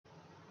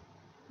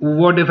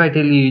What if I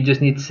tell you you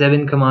just need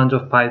 7 commands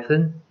of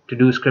Python to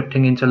do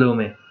scripting in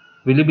Salome?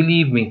 Will you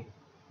believe me?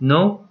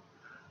 No?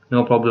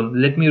 No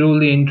problem. Let me roll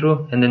the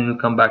intro and then we'll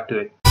come back to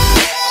it.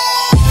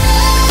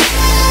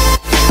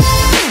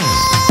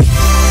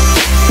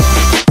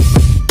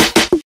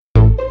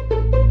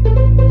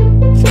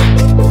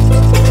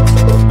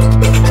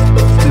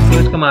 The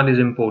first command is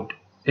import.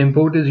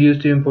 Import is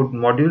used to import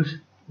modules.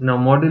 Now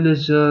module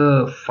is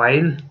a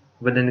file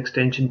with an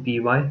extension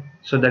py,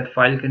 so that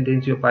file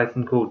contains your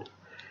Python code.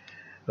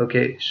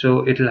 Okay,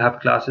 so it'll have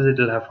classes,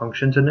 it'll have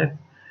functions in it,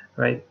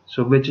 right?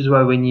 So which is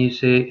why when you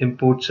say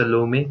import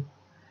Salome,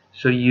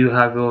 so you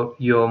have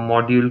your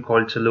module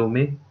called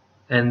Salome,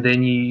 and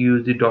then you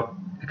use the dot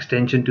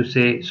extension to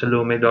say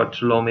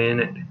Salome.Salome in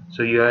it.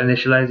 So you are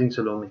initializing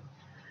Salome.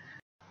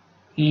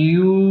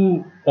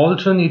 You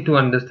also need to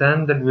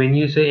understand that when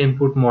you say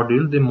input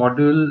module, the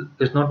module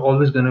is not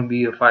always going to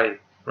be a file,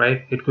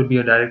 right? It could be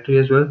a directory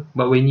as well,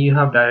 but when you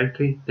have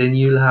directory, then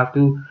you'll have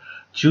to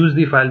choose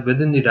the file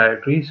within the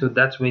directory. So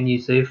that's when you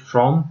say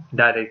from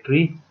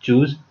directory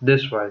choose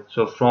this file.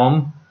 So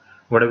from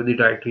whatever the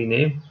directory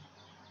name,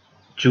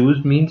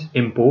 choose means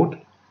import,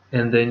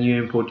 and then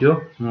you import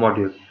your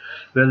module.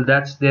 Well,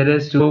 that's there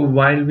is. So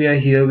while we are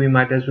here, we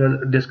might as well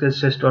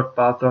discuss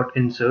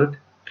sys.path.insert.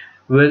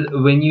 Well,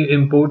 when you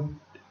import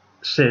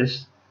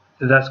sys,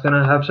 that's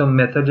gonna have some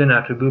methods and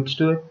attributes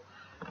to it.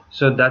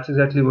 So that's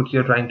exactly what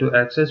you're trying to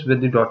access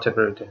with the dot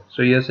separator.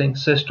 So you're saying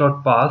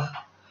sys.path.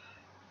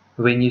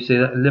 When you say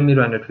that, let me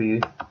run it for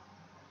you.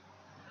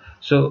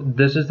 So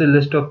this is the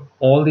list of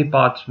all the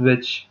paths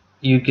which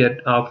you get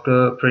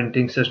after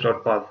printing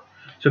sys.path.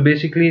 So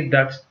basically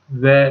that's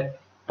where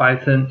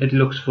Python, it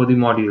looks for the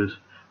modules,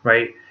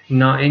 right?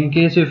 Now in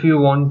case if you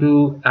want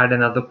to add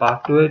another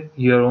path to it,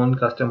 your own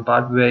custom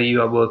path where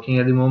you are working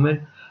at the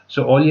moment,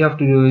 so all you have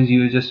to do is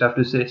you just have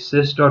to say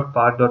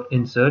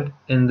sys.path.insert,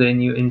 and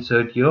then you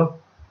insert your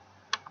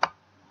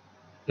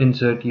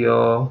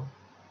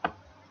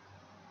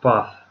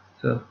path.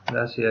 So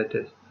that's here it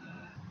is.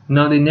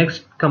 Now the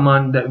next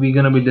command that we're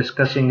going to be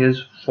discussing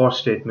is for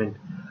statement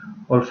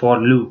or for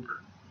loop.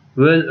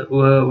 Well,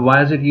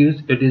 why is it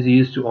used? It is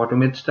used to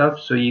automate stuff,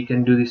 so you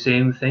can do the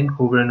same thing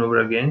over and over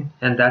again,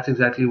 and that's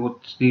exactly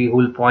what's the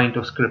whole point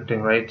of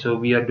scripting, right? So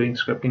we are doing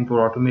scripting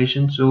for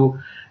automation, so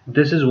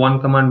this is one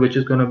command which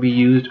is going to be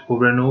used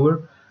over and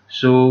over,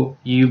 so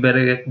you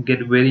better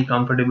get very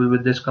comfortable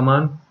with this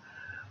command.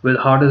 Well,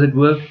 how does it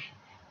work?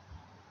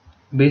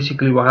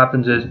 Basically what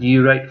happens is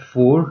you write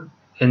for,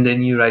 and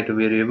then you write a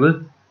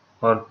variable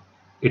or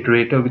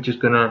iterator which is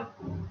gonna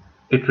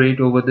iterate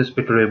over this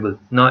iterable.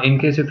 Now in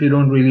case if you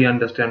don't really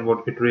understand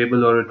what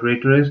iterable or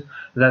iterator is,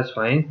 that's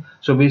fine.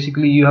 So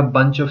basically you have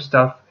bunch of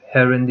stuff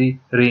here in the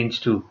range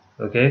 2.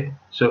 Okay,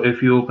 so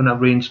if you open up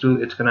range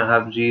 2, it's gonna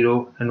have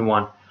 0 and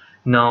 1.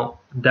 Now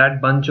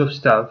that bunch of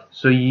stuff,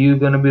 so you're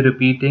gonna be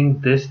repeating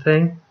this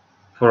thing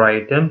for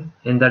item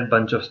in that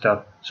bunch of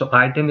stuff. So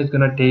item is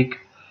gonna take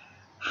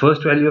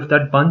first value of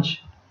that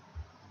bunch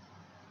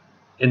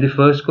in the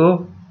first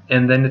go,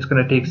 and then it's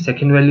going to take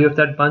second value of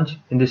that bunch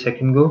in the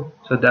second go.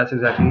 So that's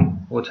exactly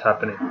what's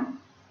happening.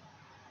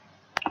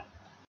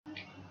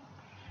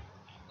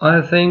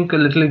 I think a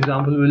little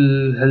example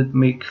will help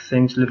make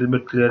things a little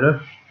bit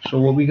clearer. So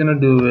what we're going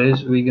to do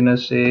is we're going to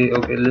say,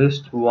 okay,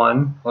 list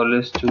 1 or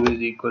list 2 is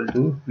equal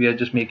to, we are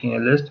just making a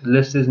list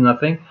is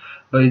nothing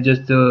but it's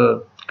just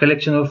a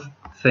collection of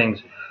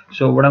things.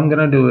 So what I'm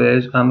going to do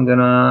is I'm going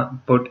to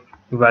put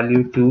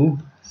value 2,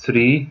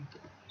 3,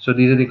 so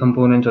these are the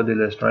components of the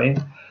list, right?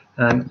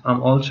 And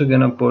I'm also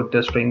gonna put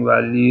the string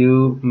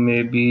value,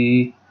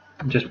 maybe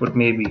just put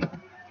maybe,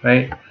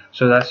 right?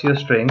 So that's your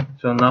string.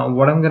 So now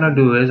what I'm gonna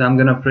do is I'm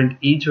gonna print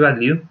each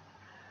value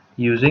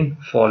using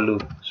for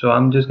loop. So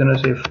I'm just gonna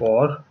say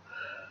for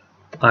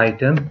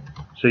item.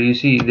 So you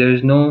see there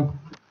is no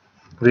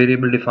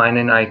variable defined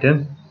in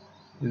item,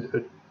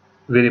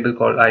 variable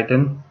called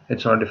item,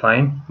 it's not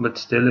defined, but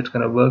still it's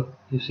gonna work.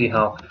 You see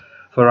how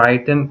for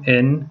item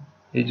in,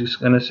 you're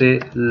just gonna say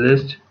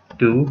list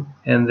 2,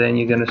 and then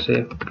you're gonna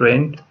say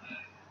print,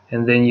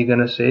 and then you're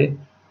gonna say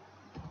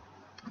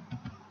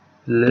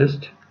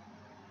list,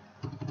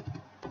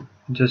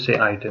 just say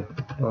item,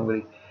 don't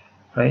worry,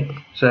 right?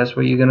 So that's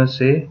what you're gonna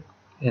say,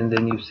 and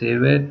then you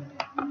save it,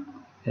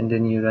 and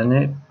then you run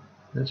it.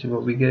 Let's see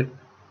what we get.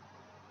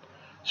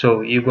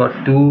 So you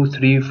got 2,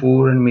 3,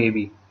 4, and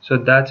maybe. So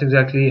that's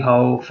exactly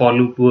how for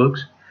loop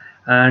works,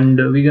 and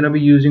we're gonna be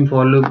using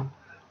for loop.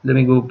 Let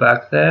me go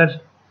back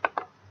there.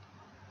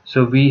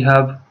 So we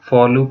have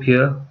for loop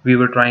here. We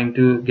were trying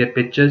to get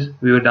pictures,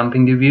 we were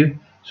dumping the view,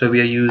 so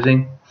we are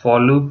using for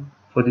loop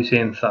for the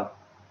same stuff.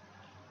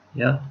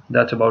 Yeah,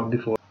 that's about the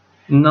for.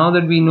 Now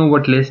that we know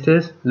what list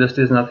is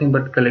nothing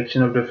but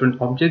collection of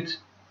different objects,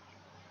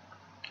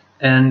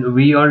 and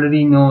we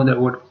already know that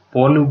what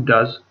for loop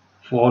does.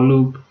 For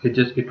loop, it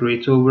just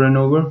iterates over and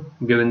over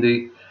given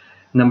the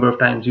number of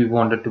times you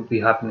want it to be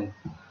happening.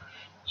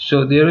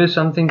 So there is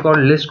something called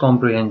list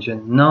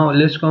comprehension. Now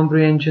list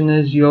comprehension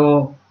is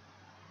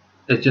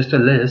it's just a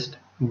list,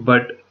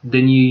 but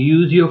then you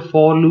use your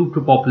for loop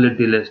to populate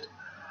the list.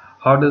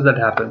 How does that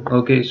happen?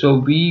 Okay, so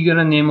we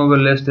gonna name our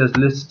list as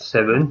list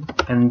 7,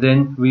 and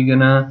then we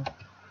gonna,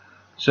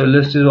 so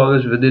list is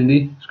always within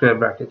the square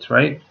brackets,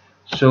 right?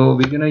 So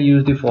we're gonna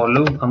use the for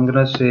loop. I'm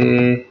gonna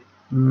say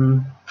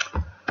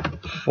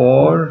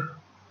for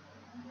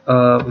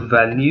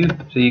value,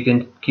 so you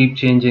can keep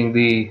changing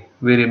the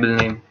variable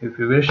name if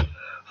you wish,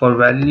 for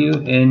value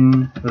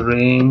in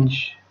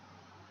range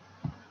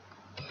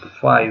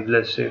 5,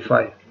 let's say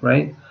 5,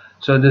 right?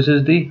 So this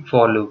is the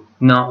for loop.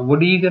 Now what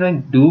are you gonna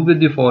do with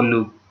the for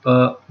loop?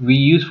 We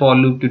use for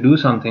loop to do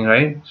something,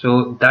 right?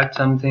 So that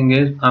something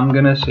is, I'm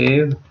gonna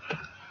say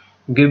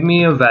give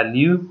me a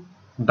value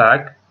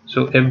back,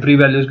 so every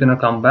value is gonna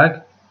come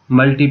back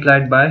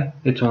multiplied by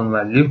its own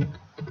value,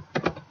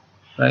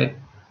 right?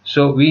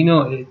 So we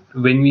know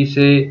when we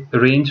say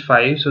range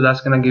 5, so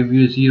that's gonna give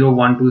you 0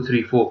 1 2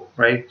 3 4,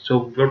 right?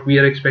 So what we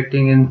are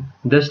expecting in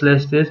this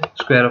list is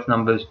square of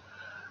numbers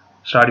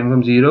starting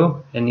from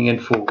 0 ending in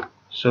 4.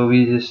 So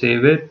we just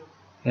save it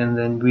and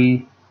then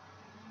we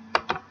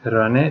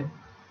run it,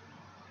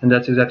 and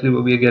that's exactly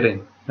what we are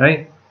getting,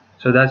 right?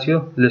 So that's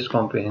your list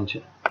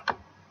comprehension.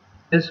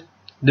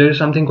 There is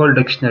something called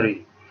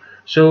dictionary.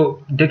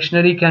 So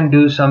dictionary can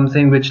do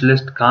something which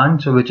list can't,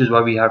 so which is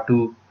why we have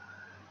to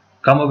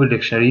come up with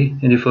dictionary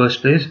in the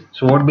first place.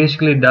 So what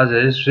basically it does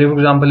is, say for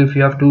example, if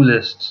you have two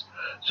lists,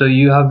 so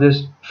you have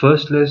this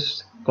first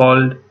list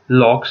called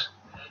logs,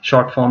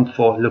 short form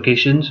for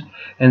locations,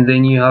 and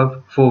then you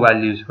have 4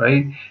 values,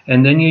 right?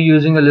 And then you're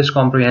using a list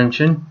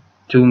comprehension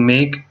to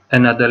make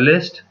another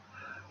list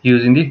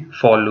using the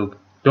for loop.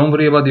 Don't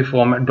worry about the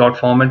format, dot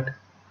format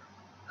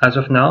as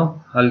of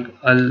now. I'll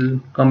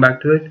come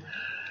back to it.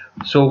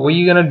 So what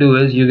you're gonna do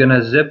is you're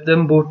gonna zip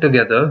them both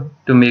together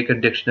to make a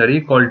dictionary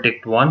called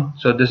dict1.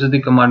 So this is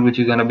the command which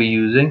you're gonna be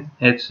using.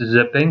 It's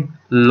zipping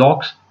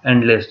logs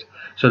and list.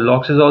 So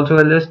logs is also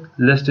a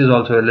list is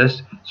also a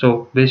list.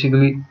 So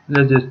basically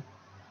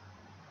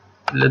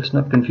let's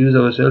not confuse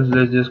ourselves.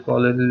 Let's just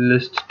call it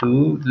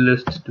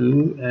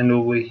list2, and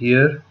over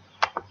here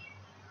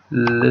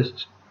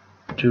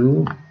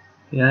list2.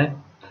 Yeah,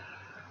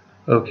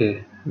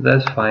 okay,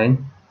 that's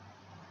fine.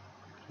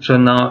 So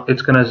now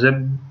it's gonna zip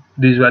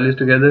these values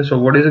together. So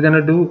what is it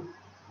gonna do?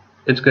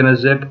 It's gonna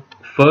zip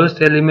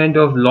first element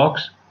of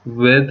logs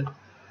with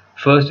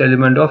first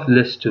element of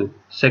list2,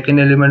 second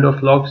element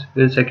of logs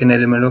with second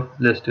element of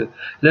list2.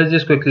 Let's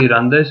just quickly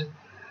run this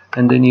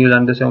and then you'll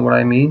understand what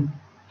I mean.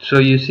 So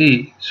you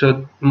see,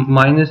 so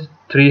minus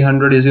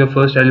 300 is your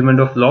first element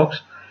of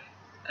logs,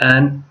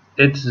 and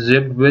it's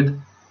zipped with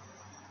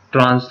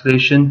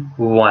translation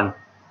 1.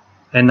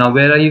 And now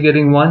where are you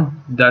getting 1?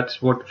 That's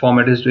what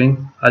format is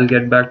doing. I'll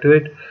get back to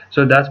it.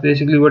 So that's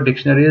basically what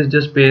dictionary is,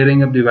 just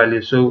pairing up the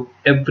values. So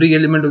every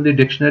element of the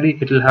dictionary,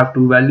 it will have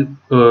two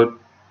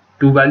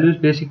values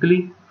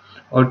basically,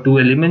 or 2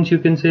 elements you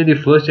can say. The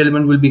first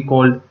element will be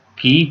called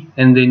key,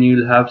 and then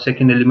you'll have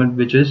second element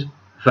which is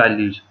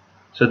values.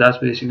 So that's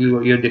basically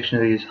what your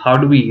dictionary is. How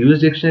do we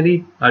use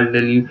dictionary? I'll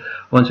tell you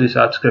once we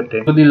start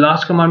scripting. So the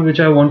last command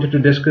which I wanted to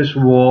discuss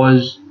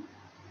was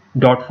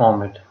dot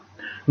format.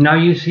 Now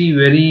you see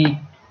very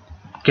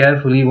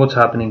carefully what's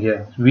happening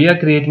here. We are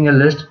creating a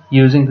list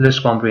using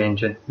list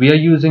comprehension. We are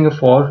using a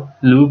for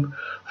loop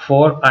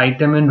for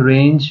item in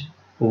range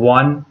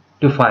 1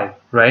 to 5,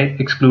 right?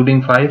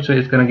 Excluding 5, so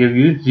it's going to give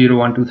you 0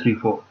 1 2 3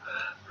 4,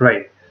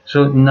 right?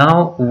 So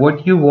now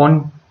what you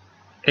want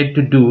it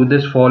to do,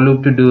 this for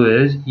loop to do,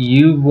 is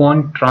you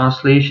want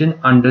translation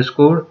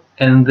underscore,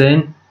 and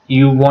then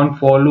you want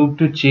for loop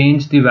to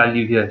change the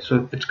value here.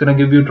 So it's going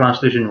to give you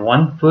translation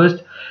 1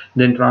 first,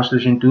 then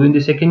translation 2 in the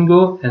second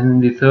go, and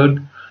in the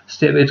third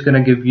step it's going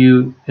to give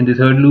you, in the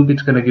third loop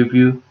it's going to give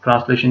you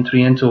translation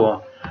 3, and so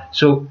on.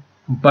 So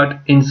but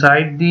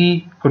inside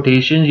the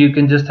quotations you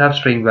can just have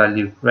string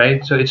value,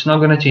 right? So it's not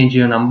going to change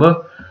your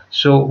number.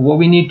 So what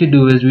we need to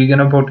do is we're going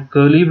to put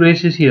curly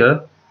braces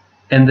here,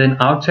 and then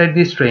outside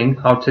the string,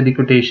 outside the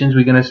quotations,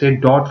 we're going to say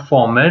dot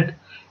format,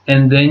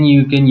 and then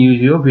you can use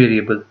your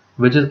variable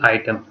which is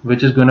item,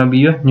 which is going to be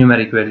your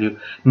numeric value.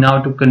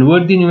 Now to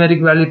convert the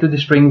numeric value to the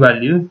string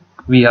value,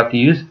 we have to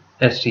use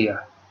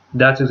str.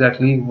 That's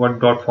exactly what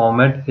dot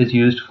format is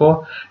used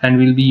for, and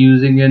we'll be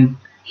using in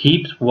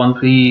heaps once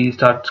we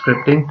start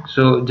scripting.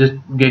 So just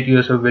get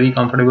yourself very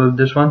comfortable with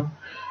this one.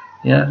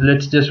 Yeah,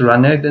 let's just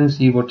run it and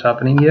see what's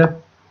happening here.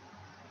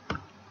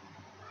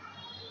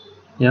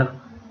 Yeah,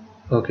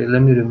 okay,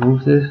 let me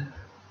remove this,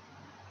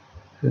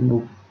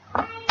 remove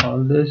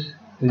all this.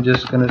 We're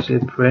just gonna say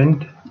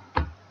print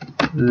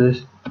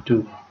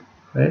list2,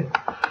 right?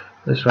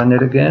 Let's run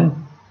it again.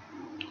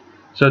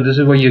 So this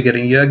is what you're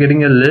getting. You're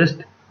getting a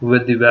list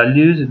with the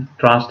values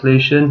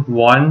translation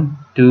 1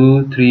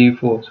 2 3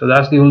 4. So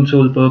that's the whole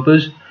sole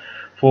purpose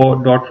for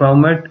dot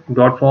format.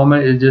 Dot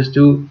format is just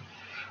to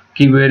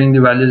keep varying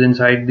the values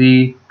inside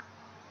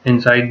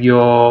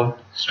your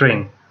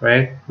string,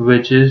 right,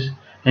 which is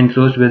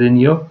enclosed within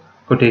your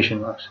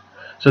quotation marks.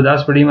 So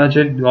that's pretty much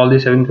it, all the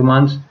 7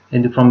 commands.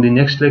 And from the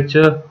next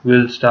lecture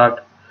we'll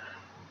start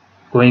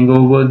going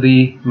over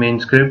the main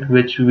script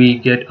which we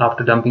get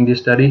after dumping the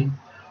study.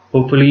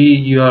 Hopefully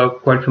you are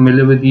quite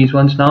familiar with these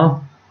ones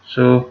now.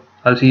 So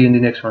I'll see you in the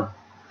next one.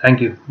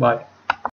 Thank you. Bye.